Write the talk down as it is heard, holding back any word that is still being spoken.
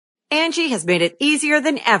Angie has made it easier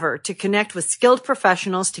than ever to connect with skilled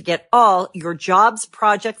professionals to get all your jobs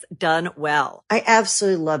projects done well. I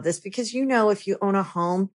absolutely love this because, if you own a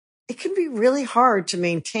home, it can be really hard to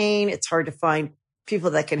maintain. It's hard to find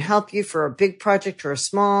people that can help you for a big project or a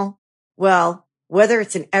small. Well, whether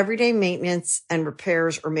it's in everyday maintenance and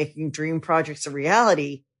repairs or making dream projects a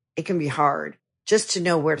reality, it can be hard just to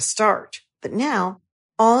know where to start. But now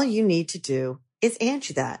all you need to do is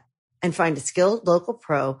Angie that and find a skilled local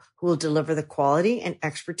pro who will deliver the quality and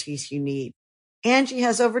expertise you need. Angie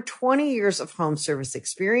has over 20 years of home service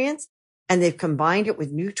experience, and they've combined it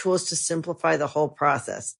with new tools to simplify the whole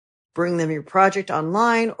process. Bring them your project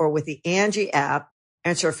online or with the Angie app,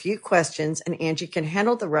 answer a few questions, and Angie can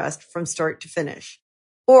handle the rest from start to finish.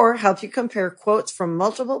 Or help you compare quotes from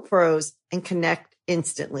multiple pros and connect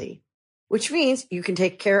instantly, which means you can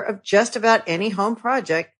take care of just about any home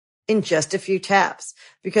project in just a few taps.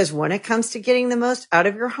 Because when it comes to getting the most out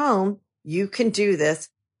of your home, you can do this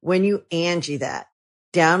when you Angie that.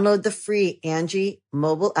 Download the free Angie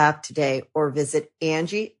mobile app today or visit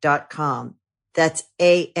Angie.com. That's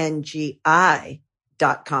ANGI.com.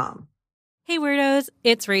 Hey Weirdos,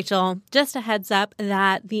 it's Rachel. Just a heads up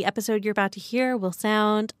that the episode you're about to hear will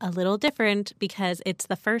sound a little different because it's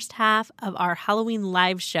the first half of our Halloween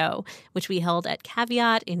live show, which we held at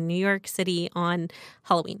Caveat in New York City on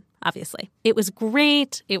Halloween, obviously. It was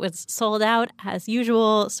great. It was sold out as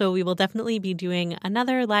usual, so we will definitely be doing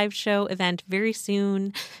another live show event very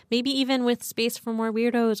soon, maybe even with space for more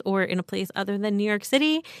weirdos or in a place other than New York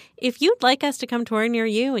City. If you'd like us to come tour near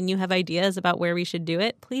you and you have ideas about where we should do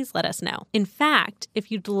it, please let us know. In fact,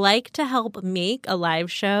 if you'd like to help make a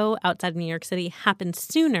live show outside of New York City happen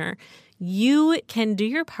sooner, you can do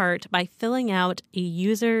your part by filling out a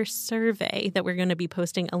user survey that we're going to be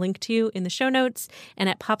posting a link to in the show notes and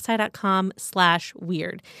at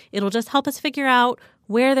popsci.com/weird. It'll just help us figure out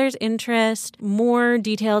where there's interest, more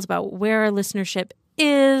details about where our listenership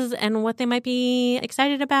is and what they might be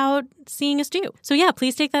excited about seeing us do. So yeah,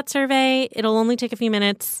 please take that survey. It'll only take a few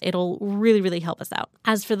minutes. It'll really, really help us out.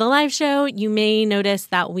 As for the live show, you may notice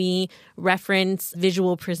that we reference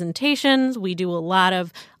visual presentations. We do a lot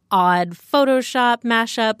of odd Photoshop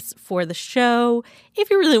mashups for the show. If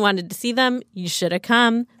you really wanted to see them, you should have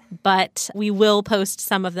come, but we will post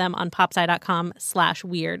some of them on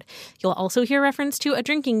popsci.com/weird. You'll also hear reference to a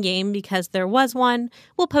drinking game because there was one.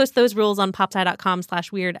 We'll post those rules on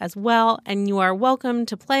popsci.com/weird as well, and you are welcome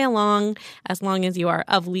to play along as long as you are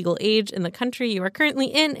of legal age in the country you are currently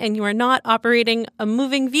in and you are not operating a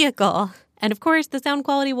moving vehicle. And of course, the sound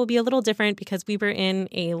quality will be a little different because we were in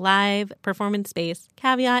a live performance space,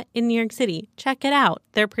 Caveat, in New York City. Check it out.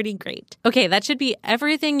 They're pretty great. Okay, that should be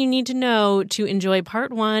everything you need to know to enjoy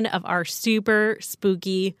part one of our super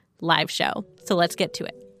spooky live show. So let's get to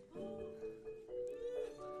it.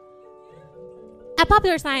 At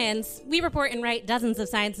Popular Science, we report and write dozens of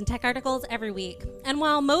science and tech articles every week. And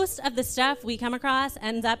while most of the stuff we come across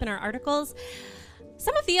ends up in our articles,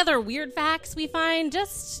 some of the other weird facts we find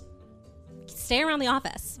just stay around the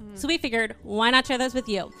office. So we figured, why not share those with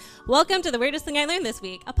you? Welcome to The Weirdest Thing I Learned This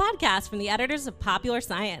Week, a podcast from the editors of Popular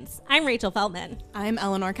Science. I'm Rachel Feldman. I'm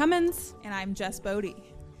Eleanor Cummins. And I'm Jess Bodie.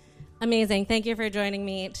 Amazing. Thank you for joining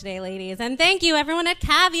me today, ladies. And thank you, everyone at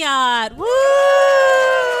Caveat. Woo!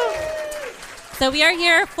 So we are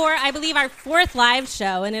here for, I believe, our fourth live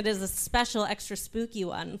show, and it is a special, extra spooky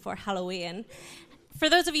one for Halloween. For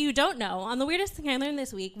those of you who don't know, on The Weirdest Thing I Learned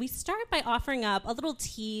This Week, we start by offering up a little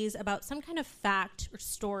tease about some kind of fact or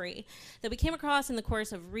story that we came across in the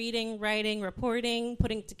course of reading, writing, reporting,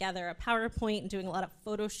 putting together a PowerPoint, and doing a lot of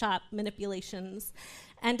Photoshop manipulations,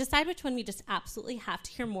 and decide which one we just absolutely have to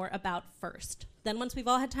hear more about first. Then once we've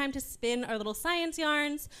all had time to spin our little science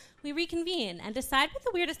yarns, we reconvene and decide what the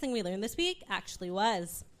weirdest thing we learned this week actually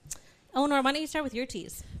was. Eleanor, why don't you start with your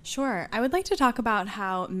tease? Sure. I would like to talk about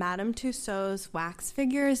how Madame Tussauds wax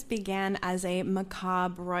figures began as a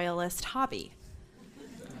macabre royalist hobby.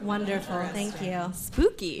 Wonderful. Thank you.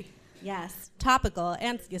 Spooky. Yes. Topical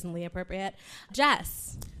and seasonally appropriate.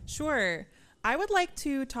 Jess. Sure. I would like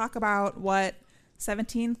to talk about what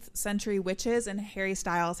 17th century witches and Harry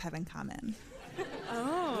Styles have in common.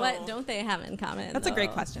 Oh. What don't they have in common? That's a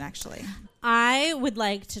great question, actually. I would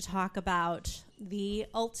like to talk about the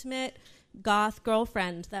ultimate goth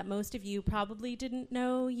girlfriend that most of you probably didn't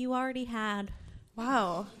know you already had.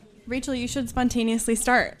 Wow. Rachel, you should spontaneously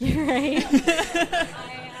start. Right?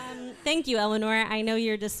 Thank you, Eleanor. I know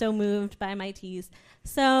you're just so moved by my tease.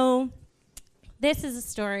 So this is a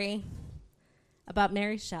story about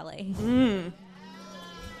Mary Shelley.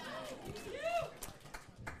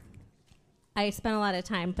 I spent a lot of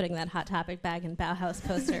time putting that Hot Topic bag and Bauhaus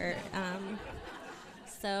poster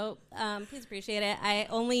so please appreciate it. I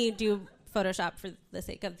only do Photoshop for the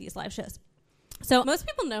sake of these live shows. So most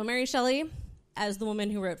people know Mary Shelley as the woman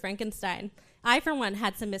who wrote Frankenstein. I, for one,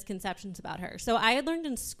 had some misconceptions about her. So I had learned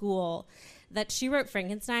in school that she wrote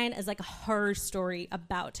Frankenstein as like a horror story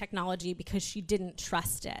about technology because she didn't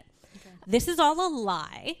trust it. Okay. This is all a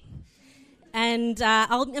lie. And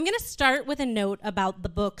I'm going to start with a note about the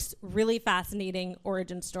book's really fascinating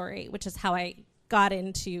origin story, which is how I got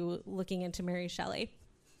into looking into Mary Shelley.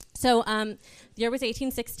 So the year was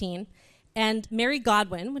 1816. And Mary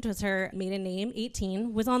Godwin, which was her maiden name,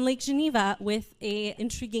 18, was on Lake Geneva with an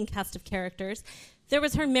intriguing cast of characters. There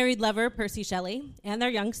was her married lover, Percy Shelley, and their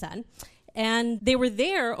young son. And they were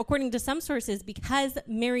there, according to some sources, because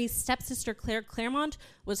Mary's stepsister, Claire Claremont,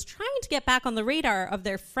 was trying to get back on the radar of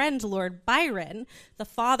their friend, Lord Byron, the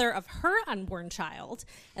father of her unborn child.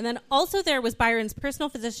 And then also there was Byron's personal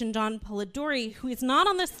physician, John Polidori, who is not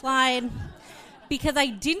on this slide because I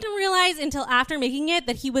didn't realize until after making it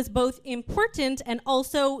that he was both important and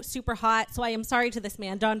also super hot. So I am sorry to this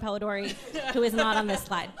man, John Polidori, who is not on this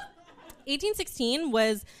slide. 1816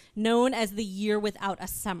 was known as the year without a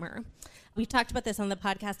summer. We've talked about this on the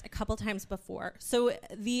podcast a couple times before. So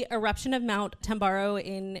the eruption of Mount Tambaro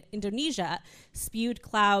in Indonesia spewed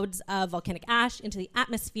clouds of volcanic ash into the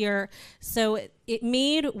atmosphere. So it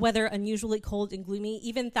made weather unusually cold and gloomy,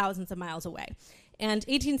 even thousands of miles away. And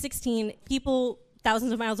 1816, people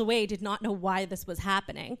thousands of miles away did not know why this was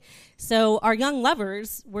happening. So our young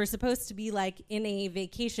lovers were supposed to be like in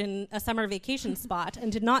a summer vacation spot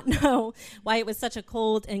and did not know why it was such a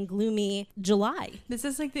cold and gloomy July. This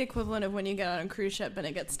is like the equivalent of when you get on a cruise ship and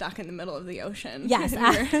it gets stuck in the middle of the ocean. Yes.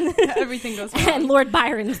 Everything goes wrong. And Lord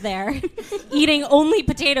Byron's there eating only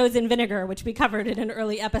potatoes in vinegar, which we covered in an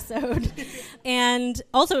early episode. And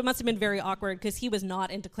also it must have been very awkward because he was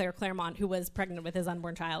not into Claire Claremont, who was pregnant with his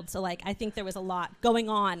unborn child. So like I think there was a lot going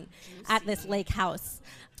on at this lake house.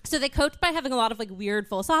 So they coped by having a lot of like weird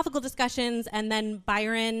philosophical discussions, and then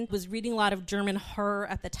Byron was reading a lot of German horror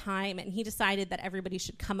at the time, and he decided that everybody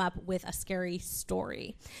should come up with a scary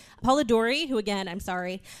story. Polidori, who again, I'm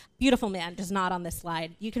sorry, beautiful man, just not on this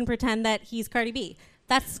slide. You can pretend that he's Cardi B.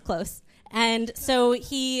 That's close. And so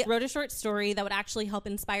he wrote a short story that would actually help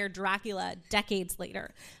inspire Dracula decades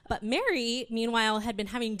later. But Mary, meanwhile, had been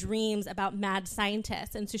having dreams about mad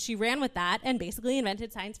scientists. And so she ran with that and basically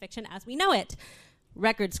invented science fiction as we know it.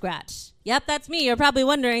 Record scratch. Yep, that's me. You're probably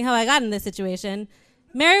wondering how I got in this situation.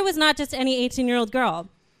 Mary was not just any 18-year-old girl.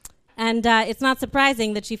 And it's not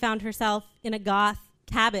surprising that she found herself in a goth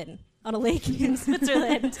cabin on a lake in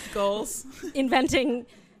Switzerland. Goals. Inventing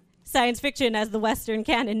science fiction as the Western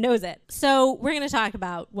canon knows it. So we're going to talk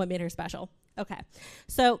about what made her special. Okay.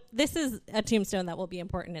 So this is a tombstone that will be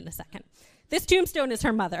important in a second. This tombstone is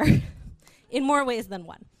her mother in more ways than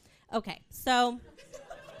one. Okay. So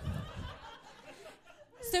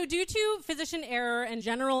due to physician error and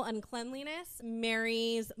general uncleanliness,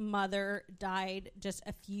 Mary's mother died just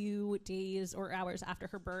a few days or hours after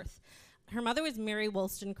her birth. Her mother was Mary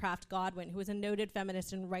Wollstonecraft Godwin, who was a noted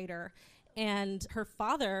feminist and writer. And her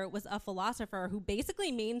father was a philosopher who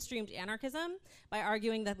basically mainstreamed anarchism by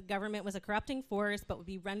arguing that the government was a corrupting force but would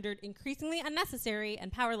be rendered increasingly unnecessary and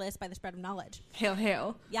powerless by the spread of knowledge. Hail,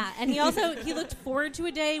 hail. Yeah, and he looked forward to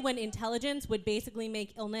a day when intelligence would basically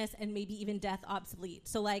make illness and maybe even death obsolete.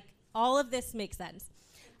 So, like, all of this makes sense.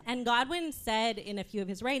 And Godwin said in a few of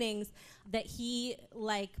his writings that he,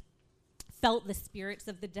 felt the spirits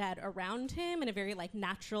of the dead around him in a very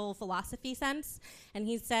natural philosophy sense. And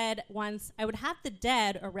he said once, I would have the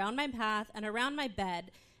dead around my path and around my bed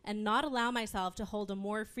and not allow myself to hold a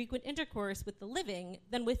more frequent intercourse with the living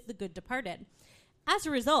than with the good departed. As a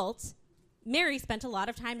result, Mary spent a lot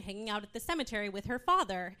of time hanging out at the cemetery with her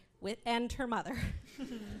father and her mother,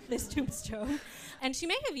 this tombstone. And she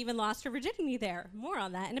may have even lost her virginity there. More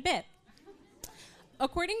on that in a bit.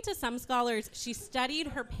 According to some scholars, she studied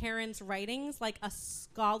her parents' writings like a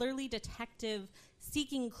scholarly detective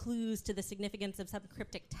seeking clues to the significance of some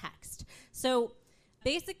cryptic text. So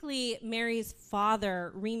basically, Mary's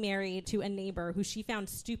father remarried to a neighbor who she found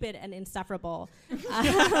stupid and insufferable.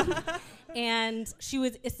 And she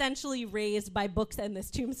was essentially raised by books and this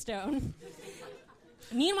tombstone.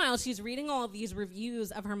 Meanwhile, she's reading all of these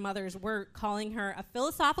reviews of her mother's work, calling her a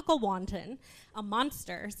philosophical wanton, a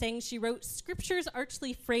monster, saying she wrote scriptures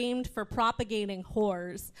archly framed for propagating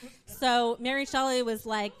whores. So Mary Shelley was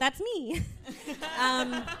like, that's me.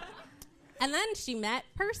 And then she met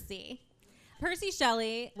Percy. Percy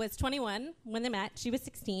Shelley was 21 when they met. She was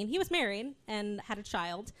 16. He was married and had a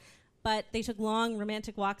child, but they took long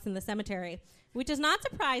romantic walks in the cemetery, which is not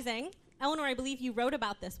surprising. Eleanor, I believe you wrote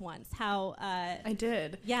about this once, how... I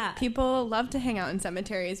did. Yeah. People love to hang out in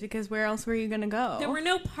cemeteries because where else were you going to go? There were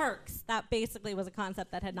no parks. That basically was a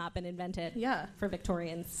concept that had not been invented for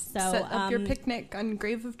Victorians. So set up your picnic on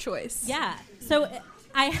grave of choice. Yeah. So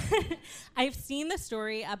I've seen the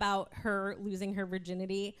story about her losing her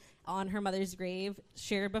virginity on her mother's grave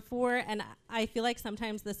shared before, and I feel like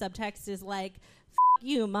sometimes the subtext is like, F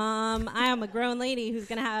you, Mom, I am a grown lady who's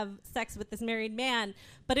gonna have sex with this married man.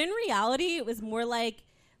 But in reality, it was more like,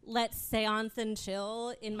 let's seance and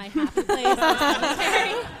chill in my happy place in the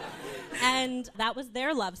cemetery. And that was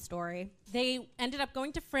their love story. They ended up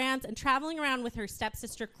going to France and traveling around with her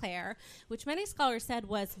stepsister Claire, which many scholars said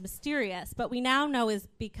was mysterious, but we now know is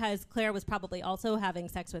because Claire was probably also having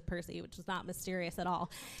sex with Percy, which was not mysterious at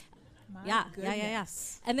all. Yeah.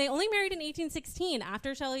 And they only married in 1816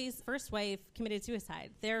 after Shelley's first wife committed suicide.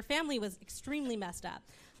 Their family was extremely messed up.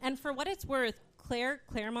 And for what it's worth, Claire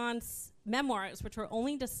Claremont's memoirs, which were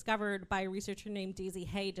only discovered by a researcher named Daisy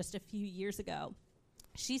Hay just a few years ago,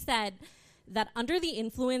 she said that under the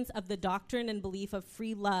influence of the doctrine and belief of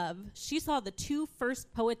free love, she saw the two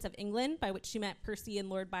first poets of England, by which she meant Percy and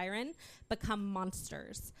Lord Byron, become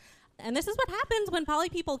monsters. And this is what happens when poly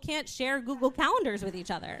people can't share Google calendars with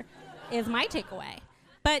each other, is my takeaway.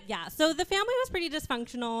 But yeah, so the family was pretty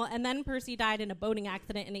dysfunctional, and then Percy died in a boating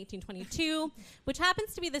accident in 1822, which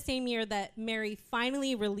happens to be the same year that Mary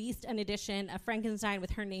finally released an edition of Frankenstein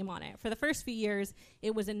with her name on it. For the first few years,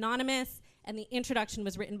 it was anonymous, and the introduction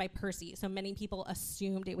was written by Percy, so many people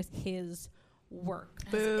assumed it was his work.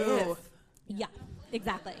 Boo. Yeah,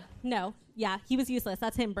 exactly. No, yeah, he was useless.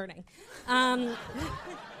 That's him burning.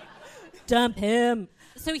 Dump him.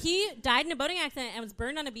 So he died in a boating accident and was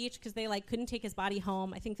burned on a beach because they couldn't take his body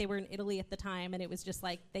home. I think they were in Italy at the time, and it was just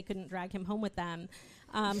they couldn't drag him home with them.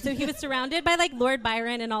 So he was surrounded by Lord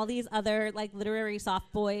Byron and all these other literary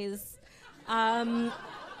soft boys, and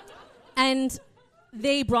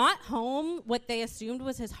they brought home what they assumed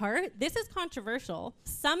was his heart. This is controversial.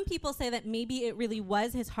 Some people say that maybe it really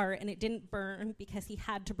was his heart and it didn't burn because he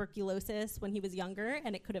had tuberculosis when he was younger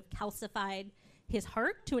and it could have calcified his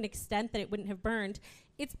heart to an extent that it wouldn't have burned.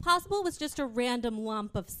 It's possible it was just a random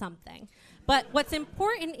lump of something. But what's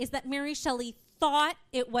important is that Mary Shelley thought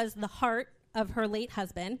it was the heart of her late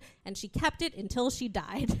husband, and she kept it until she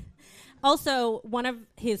died. Also, one of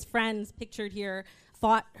his friends, pictured here,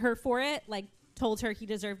 fought her for it, told her he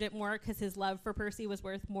deserved it more because his love for Percy was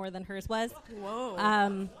worth more than hers was.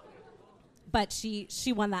 Whoa. But she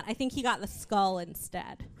won that. I think he got the skull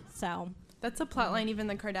instead. So that's a plot line even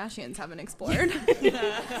the Kardashians haven't explored.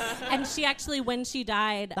 And she actually, when she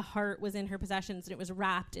died, the heart was in her possessions and it was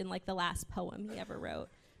wrapped in the last poem he ever wrote.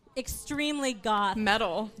 Extremely goth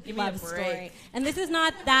metal love story. And this is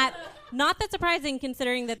not that surprising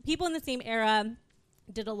considering that people in the same era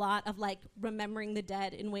did a lot of remembering the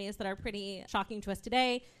dead in ways that are pretty shocking to us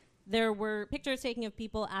today. There were pictures taken of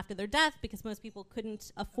people after their death because most people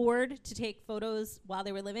couldn't afford to take photos while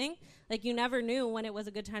they were living. You never knew when it was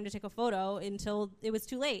a good time to take a photo until it was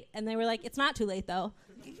too late. And they were it's not too late though.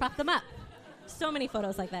 Prop them up. So many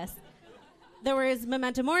photos like this. There was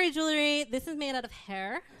memento mori jewelry. This is made out of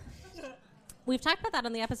hair. We've talked about that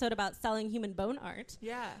on the episode about selling human bone art.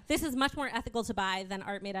 Yeah. This is much more ethical to buy than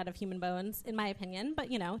art made out of human bones, in my opinion, but,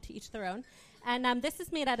 to each their own. And this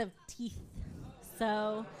is made out of teeth.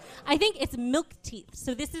 So I think it's milk teeth.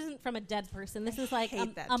 So this isn't from a dead person. This is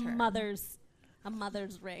a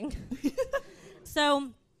mother's ring.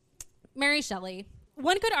 So Mary Shelley,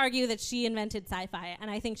 one could argue that she invented sci-fi,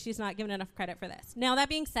 and I think she's not given enough credit for this. Now, that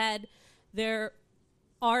being said, there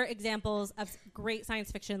are examples of great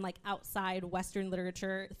science fiction outside Western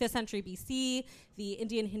literature. 5th century BC, the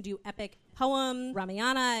Indian Hindu epic poem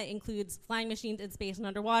Ramayana includes flying machines in space and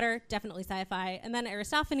underwater, definitely sci-fi. And then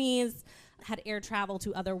Aristophanes had air travel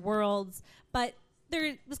to other worlds. But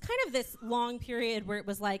there was kind of this long period where it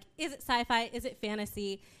was is it sci-fi, is it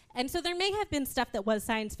fantasy? And so there may have been stuff that was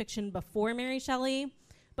science fiction before Mary Shelley,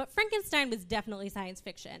 but Frankenstein was definitely science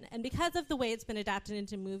fiction. And because of the way it's been adapted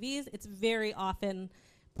into movies, it's very often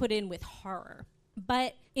put in with horror.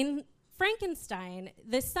 But in Frankenstein,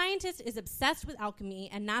 the scientist is obsessed with alchemy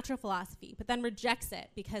and natural philosophy, but then rejects it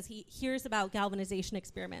because he hears about galvanization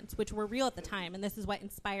experiments, which were real at the time, and this is what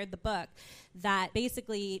inspired the book, that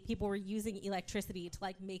basically people were using electricity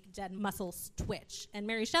to make dead muscles twitch. And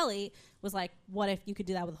Mary Shelley was what if you could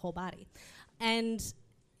do that with a whole body? And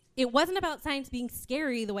it wasn't about science being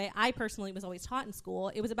scary the way I personally was always taught in school.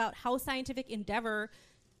 It was about how scientific endeavor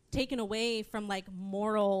taken away from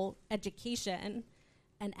moral education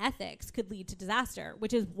and ethics could lead to disaster,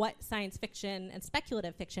 which is what science fiction and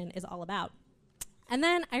speculative fiction is all about. And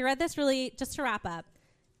then I read this really, just to wrap up,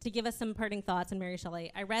 to give us some parting thoughts on Mary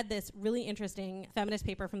Shelley, I read this really interesting feminist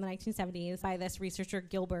paper from the 1970s by this researcher,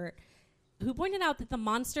 Gilbert, who pointed out that the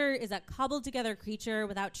monster is a cobbled-together creature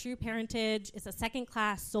without true parentage, is a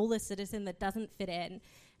second-class, soulless citizen that doesn't fit in,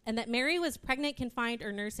 and that Mary was pregnant, confined,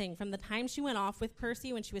 or nursing from the time she went off with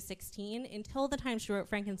Percy when she was 16 until the time she wrote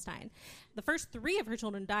Frankenstein. The first 3 of her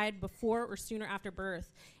children died before or sooner after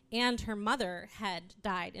birth, and her mother had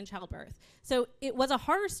died in childbirth. So it was a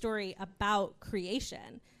horror story about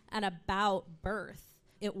creation and about birth.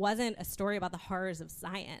 It wasn't a story about the horrors of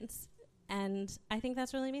science. And I think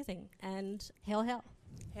that's really amazing. And hail, hail.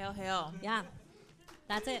 Hail, hail. Yeah,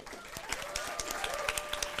 that's it.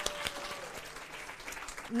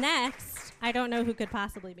 Next, I don't know who could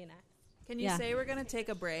possibly be next. Can you say we're going to take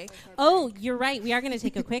a break? Oh, you're right. We are going to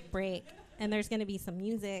take a quick break. And there's going to be some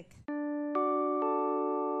music.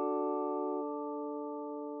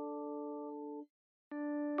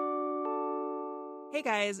 Hey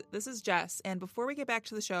guys, this is Jess, and before we get back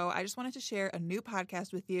to the show, I just wanted to share a new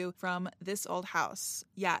podcast with you from This Old House.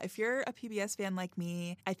 Yeah, if you're a PBS fan like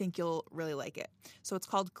me, I think you'll really like it. So it's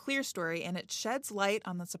called Clear Story, and it sheds light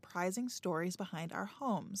on the surprising stories behind our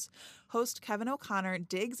homes. Host Kevin O'Connor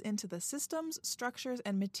digs into the systems, structures,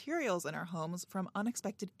 and materials in our homes from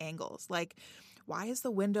unexpected angles, like why is the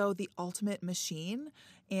window the ultimate machine?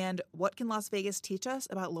 And what can Las Vegas teach us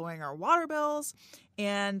about lowering our water bills?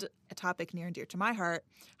 And a topic near and dear to my heart,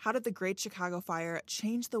 how did the Great Chicago Fire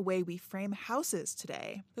change the way we frame houses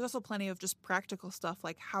today? There's also plenty of just practical stuff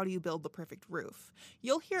like how do you build the perfect roof?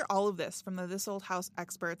 You'll hear all of this from the This Old House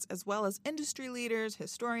experts, as well as industry leaders,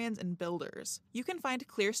 historians, and builders. You can find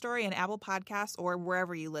Clear Story in Apple Podcasts or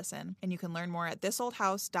wherever you listen, and you can learn more at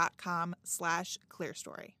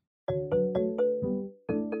thisoldhouse.com/clearstory.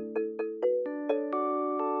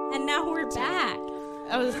 And now we're back.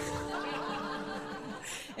 That was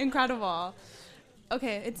incredible.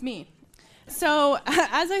 Okay, it's me. So,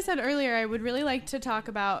 as I said earlier, I would really like to talk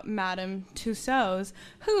about Madame Tussaud,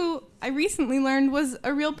 who I recently learned was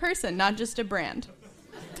a real person, not just a brand.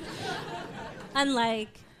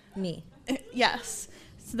 Unlike me. Yes.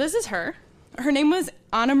 So this is her. Her name was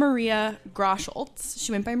Anna Maria Groscholtz.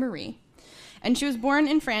 She went by Marie. And she was born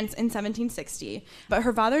in France in 1760, but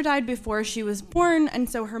her father died before she was born, and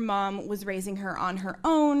so her mom was raising her on her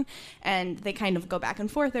own, and they kind of go back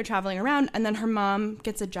and forth. They're traveling around, and then her mom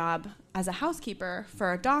gets a job as a housekeeper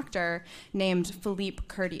for a doctor named Philippe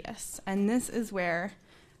Curtius, and this is where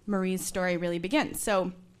Marie's story really begins.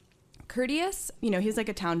 So Curtius, he was like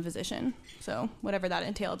a town physician, so whatever that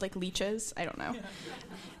entailed, like leeches, I don't know.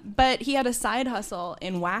 But he had a side hustle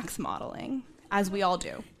in wax modeling, as we all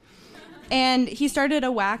do. And he started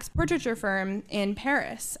a wax portraiture firm in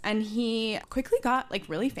Paris, and he quickly got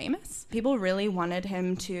really famous. People really wanted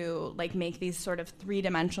him to make these sort of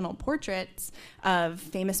 3-dimensional portraits of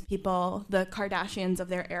famous people, the Kardashians of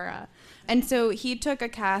their era. And so he took a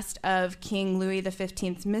cast of King Louis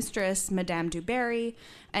XV's mistress, Madame du Barry,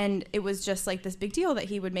 and it was just this big deal that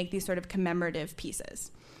he would make these sort of commemorative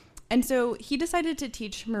pieces. And so he decided to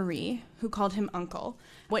teach Marie, who called him uncle,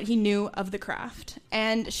 what he knew of the craft.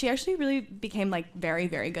 And she actually really became very,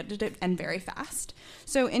 very good at it and very fast.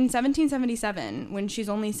 So in 1777, when she's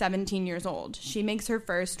only 17 years old, she makes her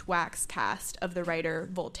first wax cast of the writer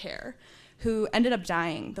Voltaire, who ended up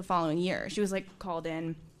dying the following year. She was called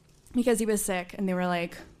in because he was sick, and they were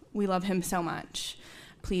like, "We love him so much.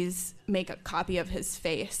 Please make a copy of his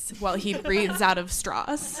face while he breathes out of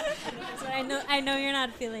straws." So I know you're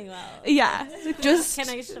not feeling well. Yeah, just can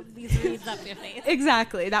I shove these reeds up your face?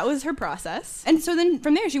 Exactly, that was her process. And so then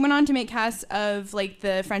from there, she went on to make casts of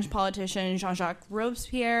the French politician Jean-Jacques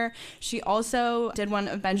Robespierre. She also did one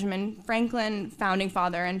of Benjamin Franklin, founding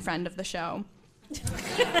father and friend of the show.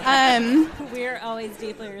 We're always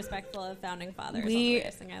deeply respectful of founding fathers. We on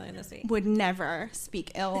the thing I learned this week. Would never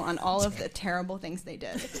speak ill on all of the terrible things they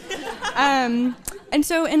did. And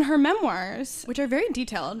so in her memoirs, which are very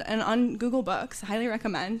detailed and on Google Books, highly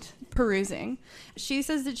recommend perusing, she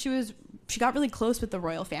says that she got really close with the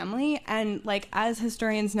royal family, and as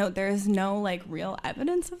historians note, there is no real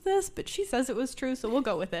evidence of this, but she says it was true, so we'll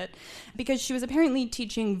go with it, because she was apparently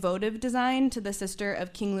teaching votive design to the sister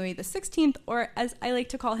of King Louis XVI, or as I like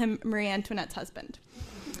to call him, Marie Antoinette's husband.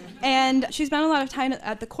 And she spent a lot of time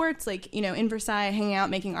at the courts, in Versailles, hanging out,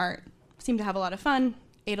 making art, seemed to have a lot of fun,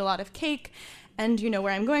 ate a lot of cake, and you know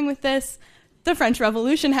where I'm going with this, the French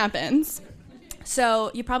Revolution happens.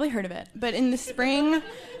 So you probably heard of it, but in the spring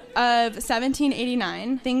of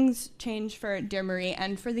 1789, things change for dear Marie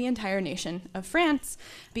and for the entire nation of France,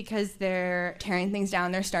 because they're tearing things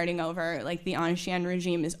down, they're starting over, the Ancien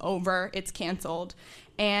regime is over, it's canceled,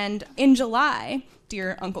 And in July,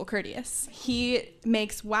 dear Uncle Courteous, he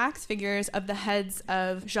makes wax figures of the heads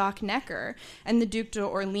of Jacques Necker and the Duc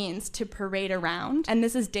d'Orleans to parade around. And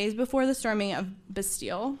this is days before the storming of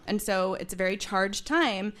Bastille. And so it's a very charged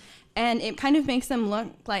time. And it kind of makes them look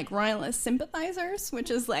like royalist sympathizers,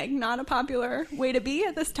 which is like not a popular way to be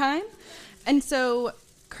at this time. And so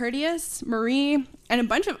Courteous, Marie, and a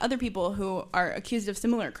bunch of other people who are accused of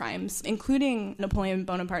similar crimes, including Napoleon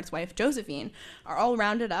Bonaparte's wife, Josephine, are all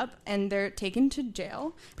rounded up and they're taken to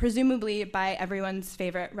jail, presumably by everyone's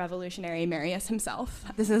favorite revolutionary, Marius himself.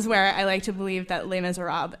 This is where I like to believe that Les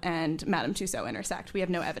Miserables and Madame Tussaud intersect. We have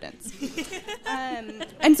no evidence.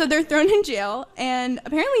 And so they're thrown in jail, and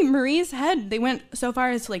apparently Marie's head, they went so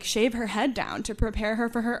far as to like shave her head down to prepare her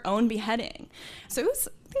for her own beheading. So things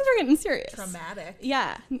were getting serious. Traumatic.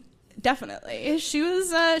 Yeah. Definitely. She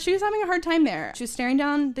was having a hard time there. She was staring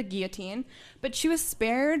down the guillotine, but she was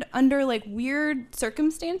spared under like weird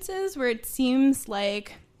circumstances where it seems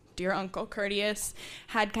like dear Uncle Courteous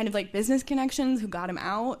had kind of like business connections who got him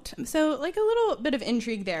out. So like a little bit of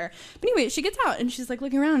intrigue there. But anyway, she gets out and she's like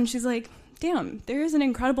looking around and she's like, damn, there is an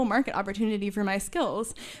incredible market opportunity for my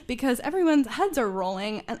skills because everyone's heads are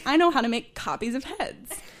rolling and I know how to make copies of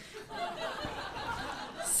heads.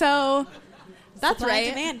 So that's Supply right.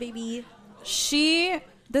 Demand, baby.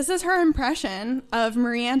 This is her impression of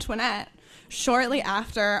Marie Antoinette shortly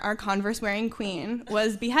after our Converse-wearing queen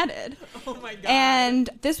was beheaded. Oh my God. And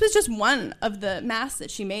this was just one of the masks that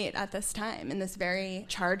she made at this time in this very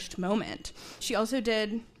charged moment. She also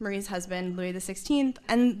did Marie's husband, Louis XVI,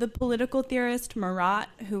 and the political theorist Marat,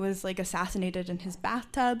 who was like assassinated in his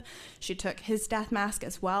bathtub. She took his death mask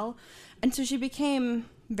as well. And so she became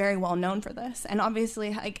very well known for this, and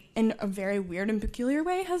obviously like in a very weird and peculiar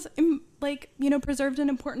way has like, you know, preserved an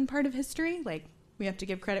important part of history. Like, we have to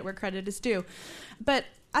give credit where credit is due. But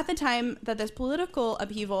at the time that this political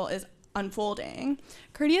upheaval is unfolding,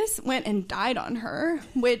 Courteous went and died on her,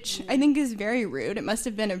 which I think is very rude. It must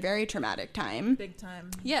have been a very traumatic time. Big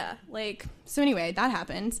time. Yeah, like, so anyway, that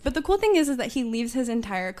happens. But the cool thing is that he leaves his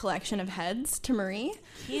entire collection of heads to Marie.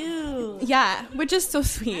 Cute. Yeah, which is so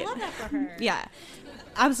sweet. I love that for her. Yeah.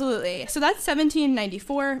 Absolutely. So that's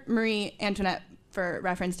 1794. Marie Antoinette, for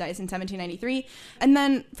reference, dies in 1793. And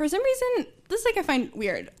then for some reason, this like I find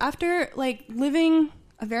weird. After like living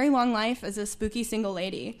a very long life as a spooky single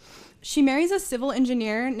lady, she marries a civil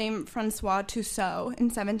engineer named Francois Tussaud in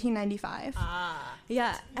 1795. Ah.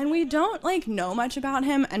 Yeah. And we don't like know much about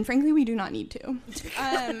him. And frankly, we do not need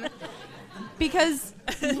to. Because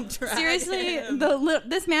seriously,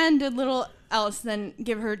 this man did little else than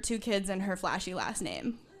give her 2 kids and her flashy last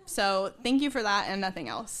name. So thank you for that and nothing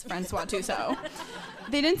else, Francois Tussaud.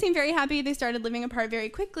 They didn't seem very happy. They started living apart very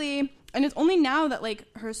quickly. And it's only now that like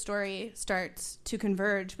her story starts to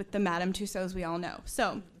converge with the Madame Tussauds we all know.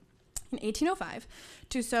 So in 1805,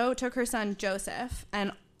 Tussaud took her son Joseph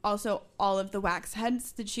and also all of the wax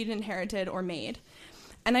heads that she'd inherited or made.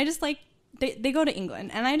 And I just like, they go to England,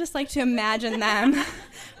 and I just like to imagine them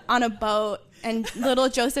on a boat, and little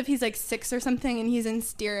Joseph, he's like 6 or something, and he's in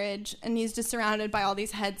steerage, and he's just surrounded by all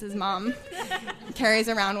these heads his mom carries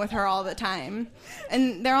around with her all the time.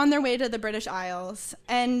 And they're on their way to the British Isles.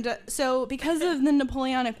 And so because of the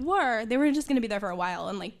Napoleonic War, they were just going to be there for a while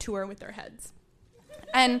and like tour with their heads.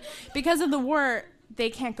 And because of the war, they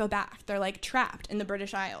can't go back. They're like trapped in the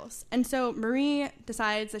British Isles. And so Marie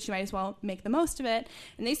decides that she might as well make the most of it.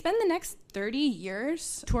 And they spend the next 30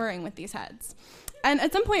 years touring with these heads. And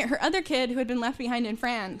at some point, her other kid, who had been left behind in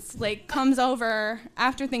France, like comes over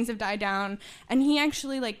after things have died down. And he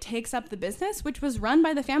actually like takes up the business, which was run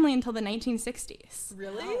by the family until the 1960s.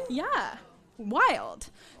 Really? Yeah. Wild.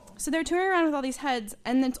 So they're touring around with all these heads.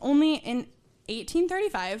 And it's only in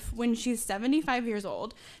 1835, when she's 75 years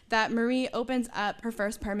old, that Marie opens up her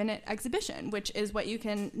first permanent exhibition, which is what you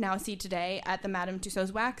can now see today at the Madame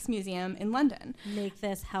Tussauds Wax Museum in London. Make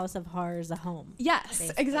this house of horrors a home. Yes,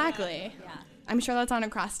 basically. Exactly. Yeah. I'm sure that's on a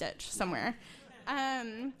cross stitch somewhere.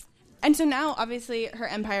 And so now, obviously, her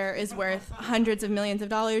empire is worth hundreds of millions of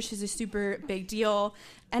dollars. She's a super big deal.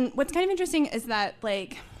 And what's kind of interesting is that,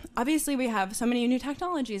 like, obviously we have so many new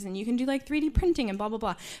technologies, and you can do, like, 3D printing and blah, blah,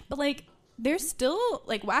 blah. But, like, there's still,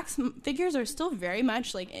 like, wax figures are still very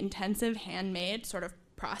much, like, intensive, handmade sort of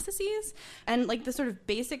processes. And, like, the sort of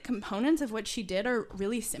basic components of what she did are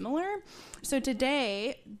really similar. So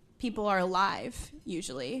today, people are alive,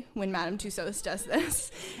 usually, when Madame Tussaud does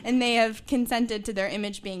this, and they have consented to their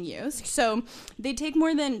image being used. So they take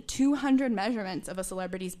more than 200 measurements of a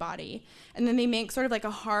celebrity's body, and then they make sort of like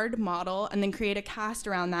a hard model and then create a cast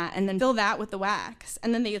around that and then fill that with the wax.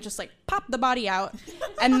 And then they just like pop the body out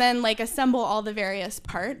and then like assemble all the various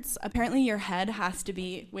parts. Apparently your head has to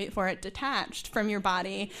be, wait for it, detached from your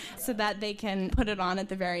body so that they can put it on at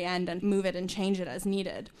the very end and move it and change it as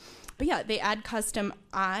needed. But yeah, they add custom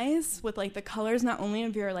eyes with like the colors not only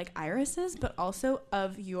of your like irises, but also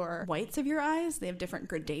of your whites of your eyes. They have different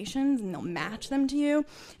gradations and they'll match them to you.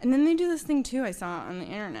 And then they do this thing too I saw on the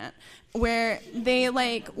internet where they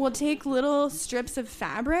like will take little strips of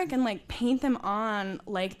fabric and like paint them on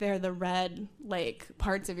like they're the red like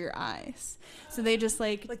parts of your eyes. So they just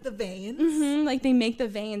like the veins? Mm-hmm, like they make the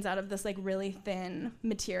veins out of this like really thin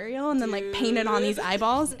material and then like paint it on these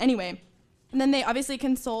eyeballs. Anyway. And then they obviously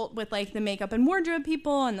consult with like the makeup and wardrobe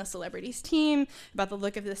people and the celebrities team about the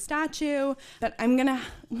look of the statue. But I'm gonna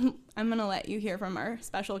let you hear from our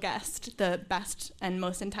special guest the best and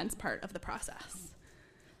most intense part of the process.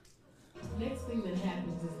 Next thing that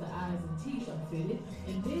happens is the eyes and teeth are fitted,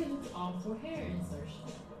 and then it's off for hair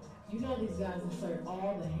insertion. You know these guys insert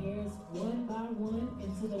all the hairs one by one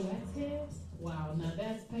into the wax heads? Wow, now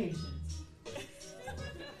that's patience.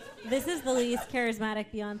 This is the least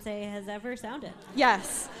charismatic Beyonce has ever sounded.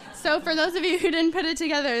 Yes. So for those of you who didn't put it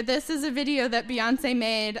together, this is a video that Beyonce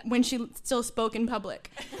made when she still spoke in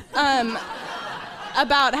public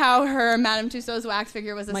about how her Madame Tussauds wax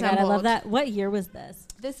figure was assembled. Oh my God, I love that. What year was this?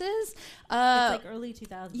 This is... it's like early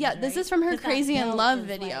 2000s, Yeah, this right? is from her Crazy in Love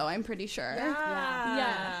video, like, I'm pretty sure.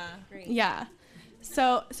 Yeah. Great. Yeah.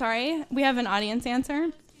 So, sorry, we have an audience answer.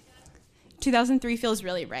 2003 feels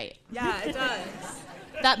really right. Yeah, it does.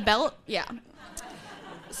 That belt, yeah.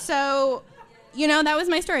 So, you know, that was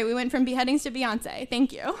my story. We went from beheadings to Beyonce.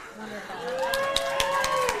 Thank you. Wonderful.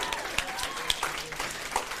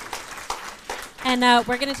 And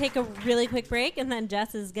we're going to take a really quick break, and then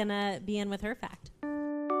Jess is going to be in with her fact.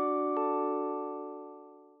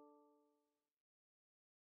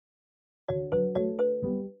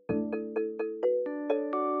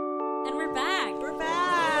 And we're back. We're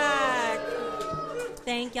back.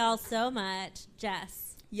 Thank y'all so much, Jess.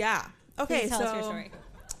 Yeah. Okay, Please tell so us your story.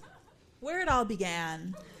 Where it all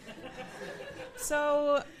began.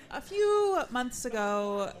 So a few months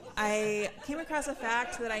ago, I came across a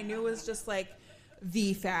fact that I knew was just like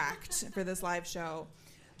the fact for this live show.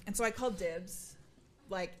 And so I called dibs,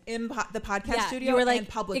 like in the podcast studio you were like, and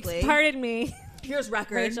publicly. Pardon me, Here's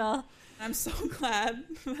record. Rachel. I'm so glad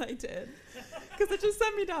that I did, because it just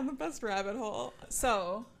sent me down the best rabbit hole.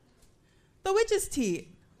 So, the witch's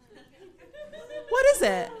teat. What is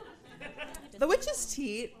it? The witch's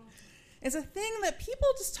teat is a thing that people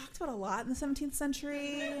just talked about a lot in the 17th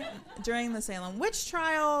century during the Salem witch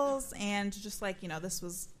trials, and just like, you know, this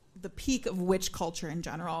was the peak of witch culture in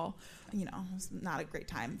general. You know, it was not a great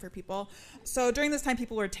time for people. So during this time,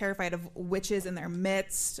 people were terrified of witches in their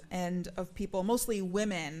midst and of people, mostly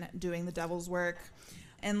women, doing the devil's work.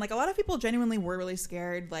 And like a lot of people genuinely were really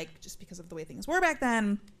scared, like just because of the way things were back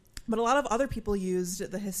then. But a lot of other people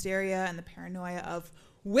used the hysteria and the paranoia of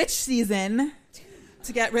witch season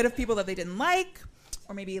to get rid of people that they didn't like,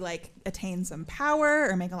 or maybe like attain some power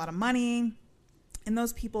or make a lot of money. And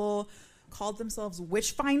those people called themselves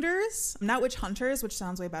witch finders, not witch hunters, which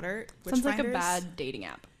sounds way better. Witch Sounds finders. like a bad dating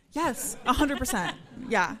app. Yes, 100%.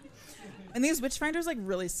 Yeah. And these witch finders like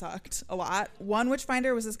really sucked a lot. One witch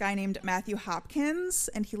finder was this guy named Matthew Hopkins,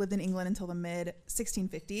 and he lived in England until the mid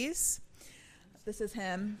 1650s. This is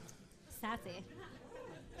him. Sassy.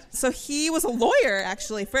 So he was a lawyer,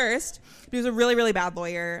 actually, first. But he was a really, really bad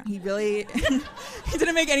lawyer. He really he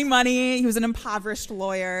didn't make any money. He was an impoverished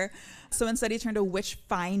lawyer. So instead, he turned to witch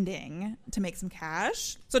finding to make some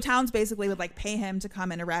cash. So towns basically would like pay him to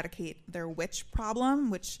come and eradicate their witch problem,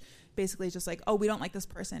 which basically is just like, oh, we don't like this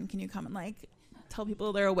person. Can you come and like tell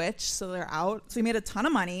people they're a witch so they're out? So he made a ton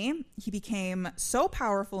of money. He became so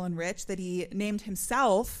powerful and rich that he named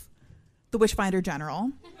himself the Witchfinder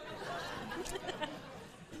General.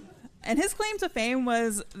 And his claim to fame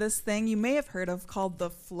was this thing you may have heard of called the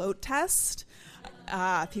float test.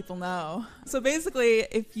 People know. So basically,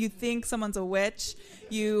 if you think someone's a witch,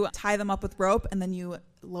 you tie them up with rope and then you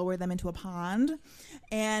lower them into a pond.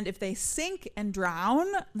 And if they sink and drown,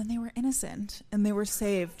 then they were innocent and they were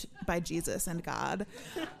saved by Jesus and God.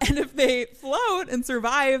 And if they float and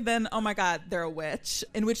survive, then, oh my God, they're a witch.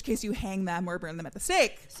 In which case you hang them or burn them at the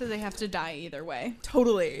stake. So they have to die either way.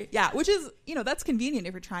 Totally. Yeah. Which is, you know, that's convenient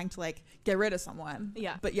if you're trying to like get rid of someone.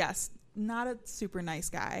 Yeah. But yes, not a super nice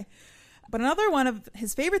guy. But another one of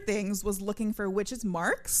his favorite things was looking for witches'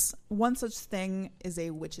 marks. One such thing is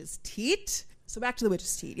a witch's teat. So back to the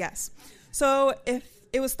witch's teat, yes. So if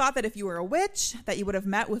it was thought that if you were a witch, that you would have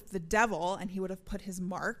met with the devil and he would have put his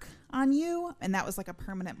mark on you. And that was like a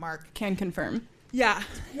permanent mark. Can confirm. Yeah.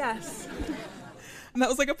 Yes. And that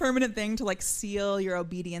was like a permanent thing to like seal your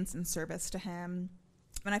obedience and service to him.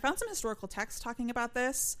 And I found some historical texts talking about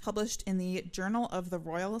this, published in the Journal of the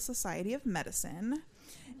Royal Society of Medicine.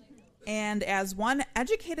 And as one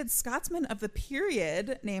educated Scotsman of the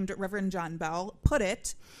period named Reverend John Bell put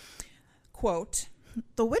it, quote,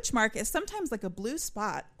 "The witch mark is sometimes like a blue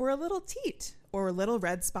spot or a little teat or little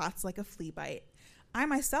red spots like a flea bite. I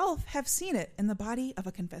myself have seen it in the body of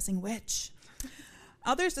a confessing witch."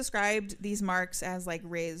 Others described these marks as like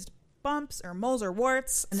raised bumps or moles or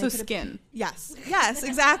warts. And so skin. Yes,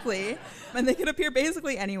 exactly. And they could appear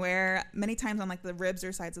basically anywhere, many times on like the ribs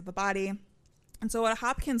or sides of the body. And so what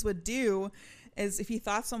Hopkins would do is if he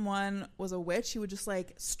thought someone was a witch, he would just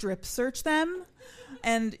like strip search them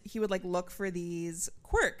and he would like look for these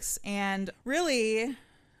quirks. And really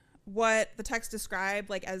what the text described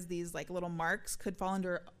like as these like little marks could fall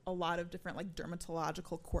under a lot of different like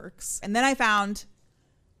dermatological quirks. And then I found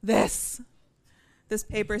this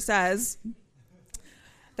paper says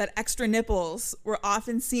that extra nipples were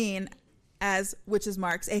often seen as witches'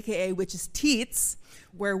 marks, aka witches' teats,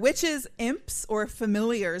 where witches, imps, or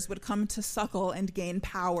familiars would come to suckle and gain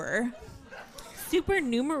power.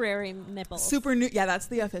 Supernumerary nipples. Yeah, that's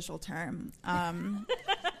the official term.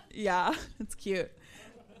 Yeah, it's cute.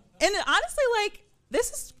 And honestly, like,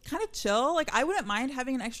 this is kind of chill. Like, I wouldn't mind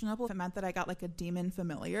having an extra nipple if it meant that I got like a demon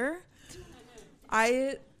familiar.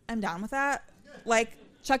 I am down with that. Like,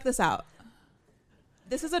 check this out.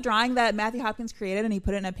 This is a drawing that Matthew Hopkins created, and he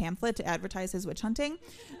put it in a pamphlet to advertise his witch hunting.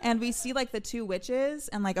 And we see like the two witches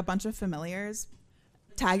and like a bunch of familiars.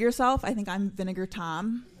 Tag yourself. I think I'm Vinegar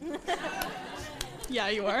Tom. Yeah,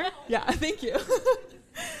 you are. Yeah, thank you.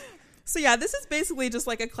 So yeah, this is basically just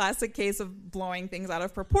like a classic case of blowing things out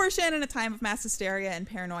of proportion in a time of mass hysteria and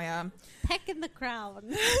paranoia. Peck in the crowd.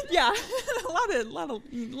 Yeah, a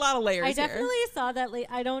lot of layers. I definitely saw that.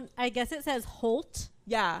 I guess it says Holt.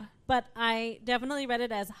 Yeah, but I definitely read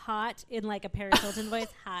it as hot in like a Paris Hilton voice.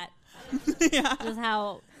 Hot. Yeah, is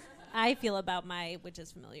how I feel about my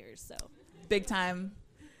witches familiars. So big time.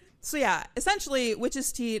 So yeah, essentially,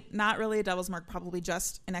 witch's teat, not really a devil's mark, probably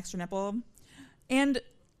just an extra nipple, and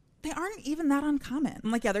they aren't even that uncommon.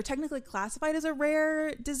 Like, yeah, they're technically classified as a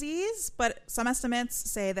rare disease, but some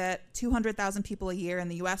estimates say that 200,000 people a year in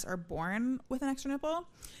the U.S. are born with an extra nipple.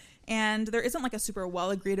 And there isn't like a super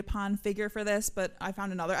well agreed upon figure for this, but I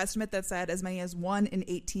found another estimate that said as many as 1 in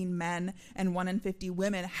 18 men and 1 in 50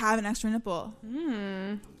 women have an extra nipple.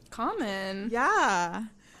 Common. Yeah.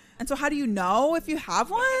 And so how do you know if you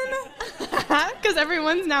have one? Because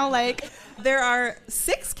everyone's now like... There are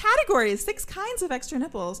 6 categories, 6 kinds of extra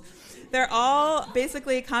nipples. They're all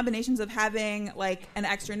basically combinations of having like an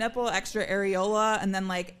extra nipple, extra areola, and then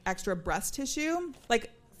like extra breast tissue. Like,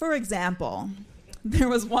 for example, there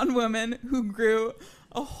was one woman who grew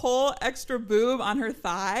a whole extra boob on her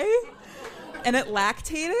thigh and it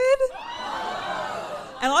lactated.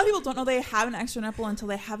 And a lot of people don't know they have an extra nipple until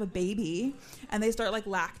they have a baby and they start like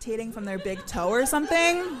lactating from their big toe or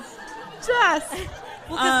something. Just...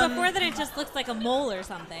 Well, because before then it just looks like a mole or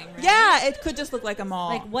something, right? Yeah, it could just look like a mole.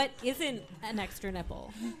 Like, what isn't an extra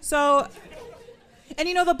nipple? So, and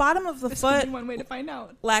you know, the bottom of the foot, one way to find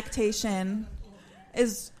out. Lactation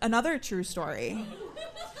is another true story.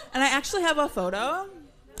 And I actually have a photo.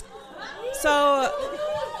 So,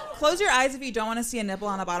 close your eyes if you don't want to see a nipple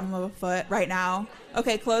on the bottom of a foot right now.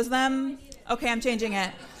 Okay, close them. Okay, I'm changing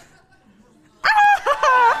it.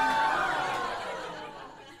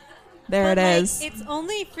 There it is. It's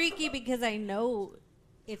only freaky because I know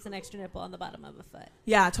it's an extra nipple on the bottom of a foot.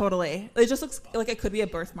 Yeah, totally. It just looks like it could be a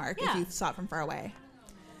birthmark if you saw it from far away.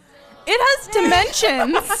 It has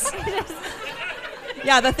dimensions.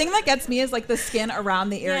 Yeah, the thing that gets me is like the skin around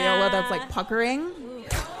the areola that's like puckering.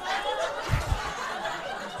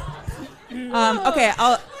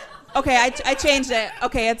 I changed it.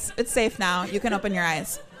 Okay, it's safe now. You can open your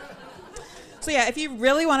eyes. So yeah, if you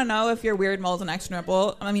really want to know if your weird mole's an extra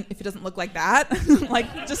nipple, I mean, if it doesn't look like that,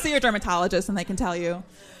 like just see your dermatologist and they can tell you.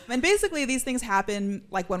 And basically these things happen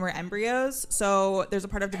like when we're embryos. So there's a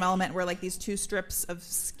part of development where like these 2 strips of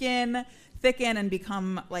skin thicken and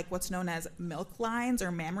become like what's known as milk lines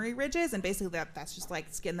or mammary ridges. And basically that's just like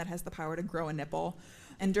skin that has the power to grow a nipple.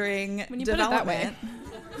 And during development,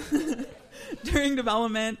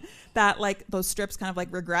 that like those strips kind of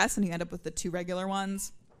like regress and you end up with the 2 regular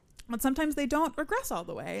ones. But sometimes they don't regress all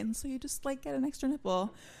the way, and so you just like get an extra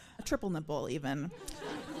nipple. a triple nipple even.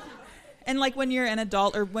 And like when you're an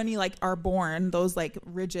adult or when you like are born, those like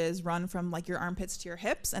ridges run from like your armpits to your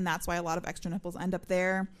hips, and that's why a lot of extra nipples end up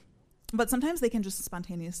there. But sometimes they can just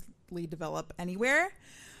spontaneously develop anywhere,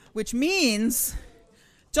 which means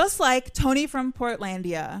just like Tony from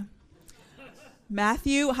Portlandia,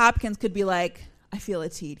 Matthew Hopkins could be like, I feel a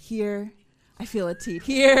teat here, I feel a teat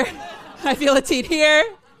here, I feel a teat here.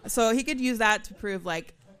 So he could use that to prove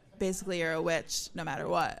like basically you're a witch no matter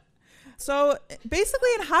what. So basically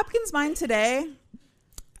in Hopkins' mind today,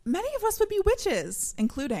 many of us would be witches,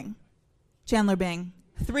 including Chandler Bing.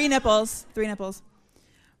 3 nipples.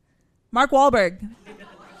 Mark Wahlberg.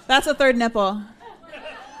 That's a 3rd nipple.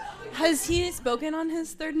 Has he spoken on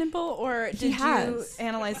his 3rd nipple, or did you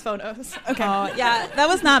analyze photos? Okay. Oh, yeah, that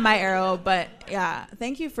was not my arrow, but yeah,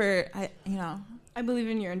 thank you for, I believe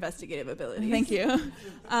in your investigative abilities. Thank you.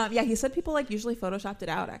 Yeah, he said people like usually photoshopped it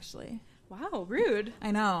out, actually. Wow, rude.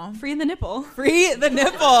 I know. Free the nipple. Free the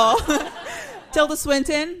nipple. Tilda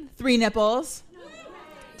Swinton, 3 nipples.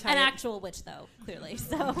 An actual witch, though, clearly.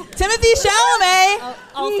 So Timothy Chalamet.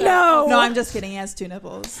 Also. No, I'm just kidding. He has 2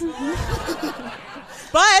 nipples.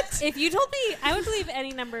 But if you told me, I would believe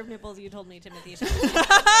any number of nipples you told me, Timothy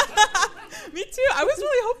Chalamet. Me too. I was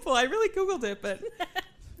really hopeful. I really Googled it, but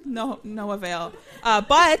no avail.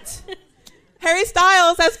 But Harry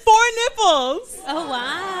Styles has 4 nipples. Oh,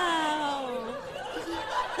 wow.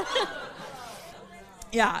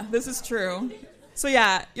 Yeah, this is true. So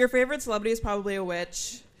yeah, your favorite celebrity is probably a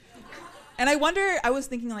witch. And I was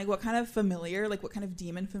thinking like what kind of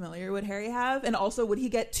demon familiar would Harry have? And also would he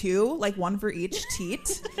get 2, like 1 for each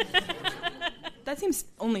teat? That seems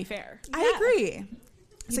only fair. I agree.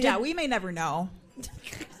 So yeah, we may never know.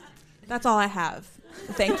 That's all I have.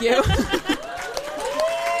 Thank you.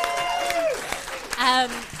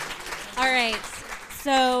 All right.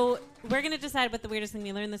 So we're going to decide what the weirdest thing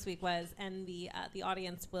we learned this week was, and the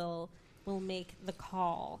audience will make the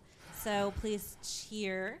call. So please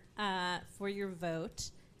cheer for your vote,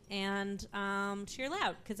 and cheer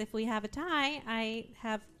loud, because if we have a tie, I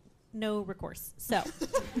have no recourse. So,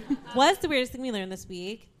 was the weirdest thing we learned this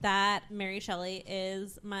week that Mary Shelley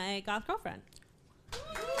is my goth girlfriend?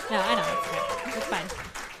 No, I know. It's fine.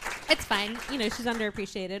 It's fine. You know, she's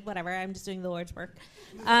underappreciated. Whatever. I'm just doing the Lord's work.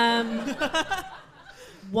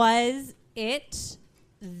 Was it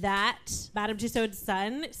that Madame Tussauds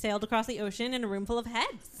son sailed across the ocean in a room full of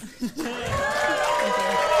heads?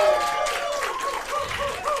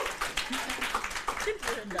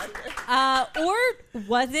 Or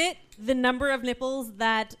was it the number of nipples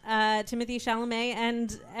that Timothy Chalamet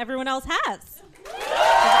and everyone else has?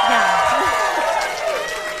 Yeah.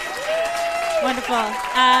 Wonderful.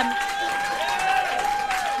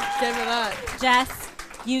 Give it up. Jess,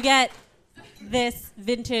 you get this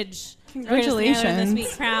vintage Congratulations. This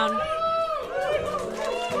week crown.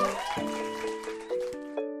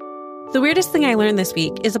 The Weirdest Thing I Learned This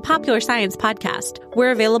Week is a popular science podcast.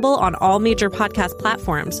 We're available on all major podcast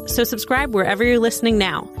platforms, so subscribe wherever you're listening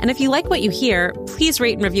now. And if you like what you hear, please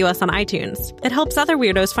rate and review us on iTunes. It helps other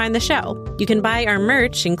weirdos find the show. You can buy our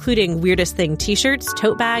merch, including Weirdest Thing t-shirts,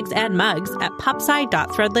 tote bags, and mugs at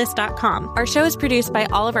popsci.threadless.com. Our show is produced by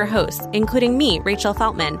all of our hosts, including me, Rachel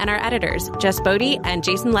Feltman, and our editors, Jess Bodie and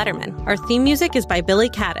Jason Letterman. Our theme music is by Billy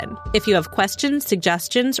Cadden. If you have questions,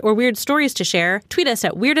 suggestions, or weird stories to share, tweet us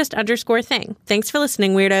at weirdest_thing. Thanks for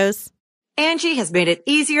listening, weirdos. Angie has made it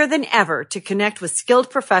easier than ever to connect with skilled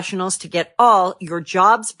professionals to get all your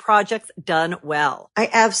jobs projects done well. I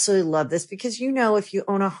absolutely love this because, you know, if you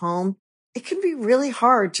own a home, it can be really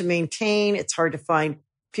hard to maintain. It's hard to find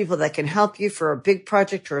people that can help you for a big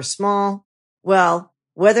project or a small. Well,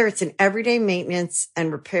 whether it's in everyday maintenance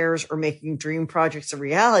and repairs or making dream projects a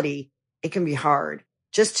reality, it can be hard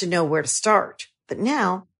just to know where to start. But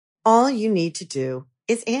now all you need to do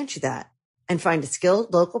is Angie that and find a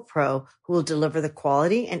skilled local pro who will deliver the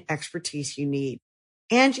quality and expertise you need.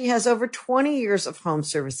 Angie has over 20 years of home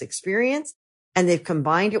service experience, and they've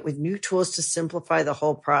combined it with new tools to simplify the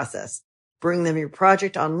whole process. Bring them your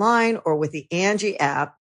project online or with the Angie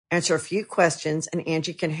app, answer a few questions, and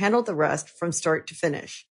Angie can handle the rest from start to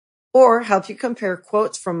finish. Or help you compare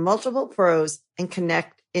quotes from multiple pros and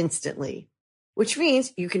connect instantly, which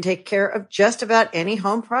means you can take care of just about any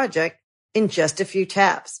home project in just a few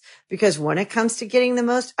taps. Because when it comes to getting the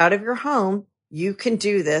most out of your home, you can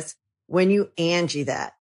do this when you Angie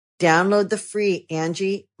that. Download the free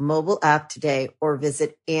Angie mobile app today or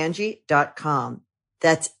visit Angie.com.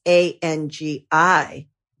 That's ANGI.com.